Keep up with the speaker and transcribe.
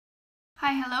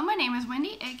Hi, hello, my name is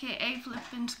Wendy, aka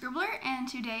Flippin' Scribbler, and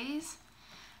today's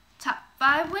Top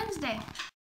 5 Wednesday.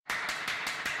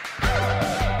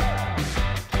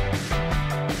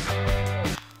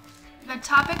 The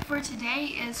topic for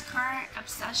today is current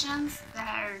obsessions that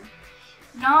are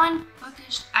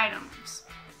non-bookish items.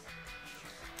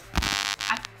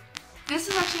 This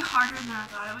is actually harder than I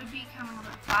thought it would be, coming up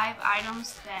with 5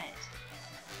 items that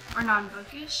were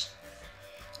non-bookish.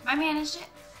 But I managed it,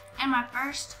 and my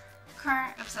first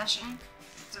current obsession,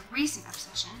 it's a recent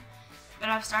obsession, that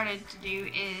I've started to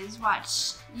do is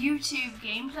watch YouTube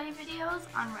gameplay videos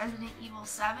on Resident Evil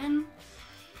 7.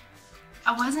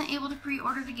 I wasn't able to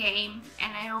pre-order the game,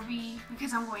 and it'll be,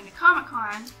 because I'm going to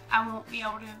Comic-Con, I won't be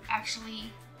able to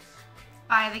actually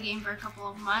buy the game for a couple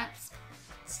of months.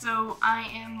 So I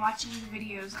am watching the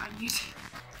videos on YouTube.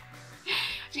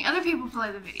 Watching other people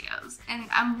play the videos, and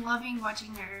I'm loving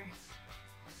watching their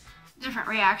different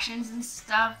reactions and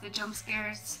stuff, the jump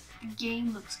scares. The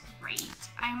game looks great.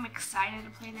 I'm excited to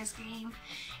play this game,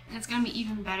 and it's going to be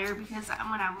even better because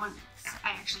once I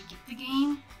actually get the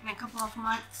game in a couple of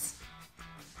months,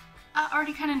 I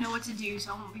already kind of know what to do,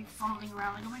 so I won't be fumbling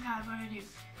around like, oh my god, what do I do?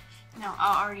 No,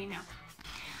 I'll already know.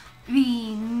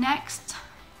 The next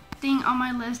thing on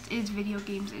my list is video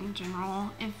games in general.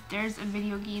 If there's a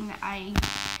video game that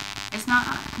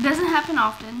it doesn't happen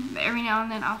often, but every now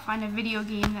and then I'll find a video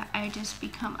game that I just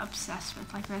become obsessed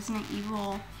with, like Resident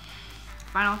Evil,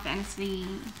 Final Fantasy,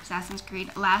 Assassin's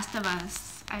Creed, Last of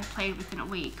Us. I played within a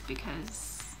week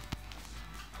because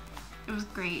it was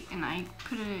great, and I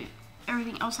put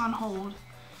everything else on hold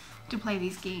to play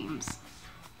these games.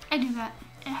 I do that.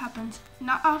 It happens.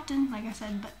 Not often, like I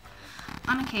said, but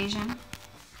on occasion.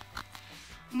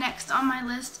 Next on my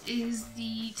list is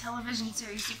the television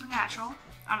series Supernatural.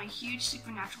 I'm a huge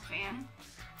Supernatural fan.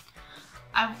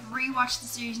 I've rewatched the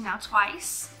series now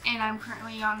twice, and I'm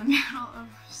currently on the middle of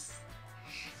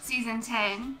season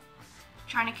 10,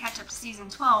 trying to catch up to season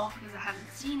 12 because I haven't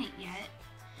seen it yet.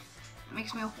 It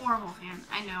makes me a horrible fan,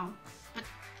 I know, but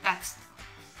that's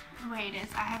the way it is.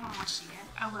 I haven't watched it yet.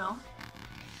 I will.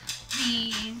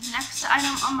 The next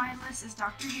item on my list is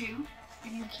Doctor Who.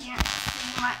 If you can't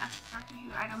see my Doctor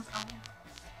Who items,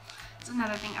 it's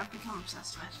another thing I've become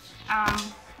obsessed with.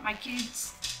 My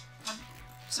kids have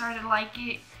started to like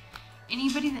it.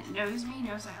 Anybody that knows me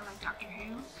knows that I like Doctor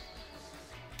Who.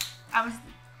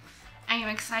 I am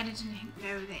excited to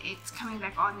know that it's coming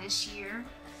back on this year.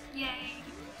 Yay!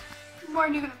 More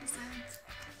new episodes.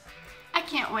 I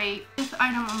can't wait. The fifth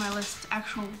item on my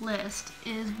actual list,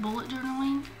 is bullet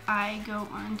journaling. I go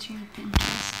onto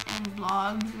Pinterest and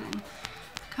blogs and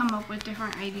come up with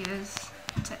different ideas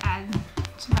to add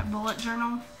to my bullet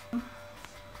journal.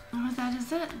 And that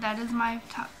is it. That is my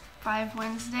Top 5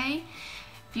 Wednesday.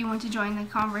 If you want to join the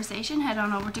conversation, head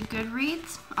on over to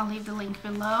Goodreads. I'll leave the link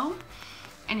below.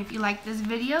 And if you like this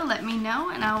video, let me know,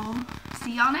 and I will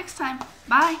see y'all next time.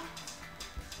 Bye!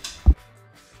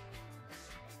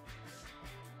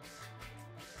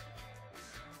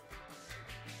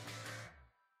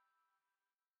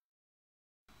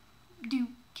 Do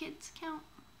kids count?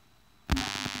 I'm not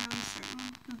really certain,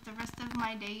 because the rest of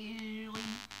my day is usually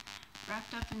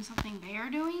wrapped up in something they are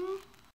doing.